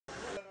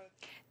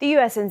The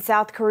U.S. and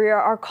South Korea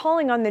are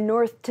calling on the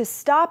North to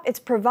stop its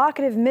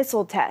provocative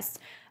missile tests.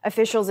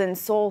 Officials in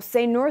Seoul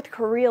say North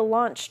Korea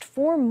launched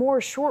 4 more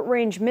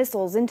short-range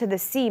missiles into the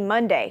sea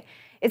Monday.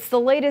 It's the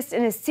latest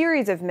in a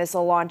series of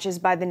missile launches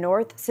by the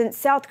North since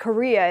South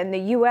Korea and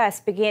the U.S.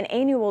 began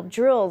annual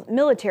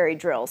military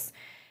drills.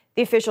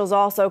 The officials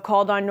also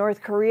called on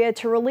North Korea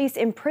to release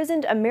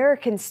imprisoned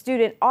American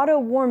student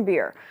Otto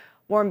Warmbier.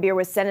 Warmbier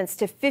was sentenced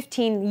to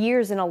 15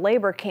 years in a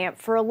labor camp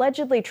for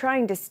allegedly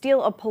trying to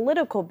steal a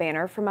political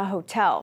banner from a hotel.